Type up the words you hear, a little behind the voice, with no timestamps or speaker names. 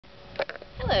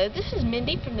Hello, this is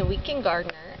Mindy from the Weekend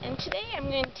Gardener, and today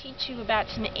I'm going to teach you about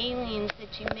some aliens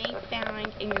that you may find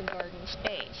in your garden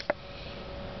space.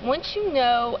 Once you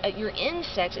know your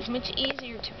insects, it's much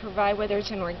easier to provide, whether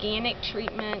it's an organic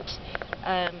treatment,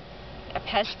 a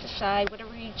pesticide,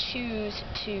 whatever you choose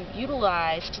to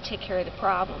utilize to take care of the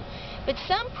problem. But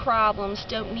some problems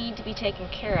don't need to be taken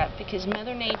care of because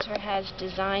Mother Nature has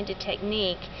designed a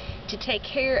technique to take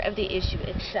care of the issue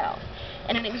itself.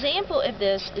 And an example of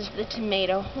this is the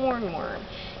tomato hornworm.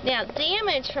 Now,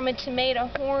 damage from a tomato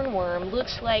hornworm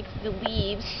looks like the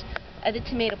leaves of the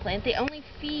tomato plant. They only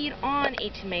feed on a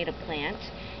tomato plant,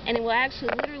 and it will actually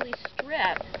literally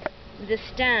strip the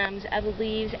stems of the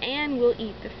leaves and will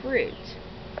eat the fruit.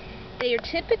 They are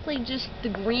typically just the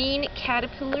green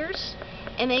caterpillars,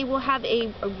 and they will have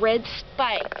a red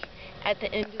spike at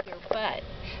the end of their bud.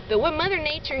 But what Mother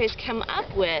Nature has come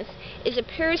up with is a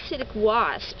parasitic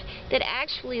wasp that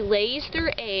actually lays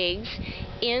their eggs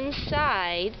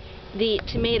inside the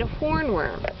tomato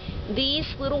hornworm.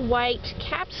 These little white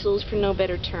capsules, for no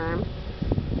better term,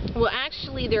 will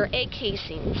actually, they're egg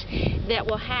casings that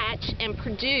will hatch and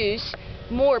produce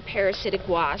more parasitic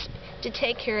wasp to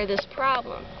take care of this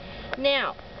problem.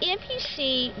 Now, if you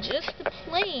see just the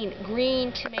plain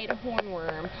green tomato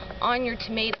hornworm on your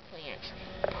tomato plants,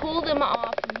 pull them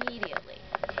off immediately.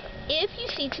 If you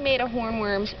see tomato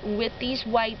hornworms with these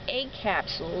white egg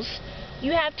capsules,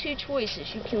 you have two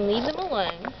choices. You can leave them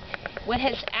alone. What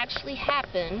has actually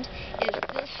happened is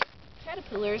this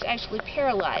caterpillar is actually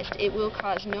paralyzed. It will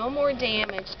cause no more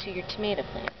damage to your tomato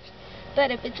plant.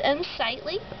 But if it's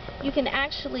unsightly, you can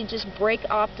actually just break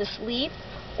off this leaf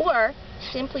or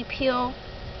simply peel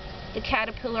the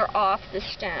caterpillar off the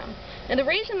stem. Now, the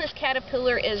reason this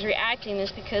caterpillar is reacting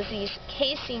is because these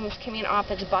casings coming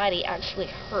off its body actually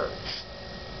hurts.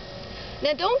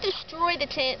 Now, don't destroy the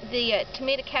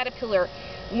tomato caterpillar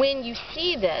when you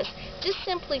see this. Just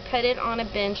simply put it on a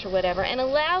bench or whatever and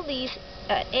allow these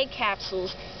egg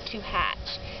capsules to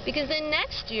hatch. Because then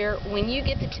next year, when you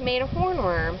get the tomato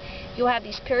hornworm, you'll have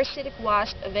these parasitic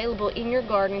wasps available in your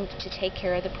garden to take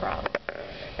care of the problem.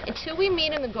 Until we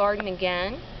meet in the garden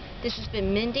again, this has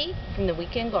been Mindy from the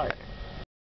Weekend Gardener.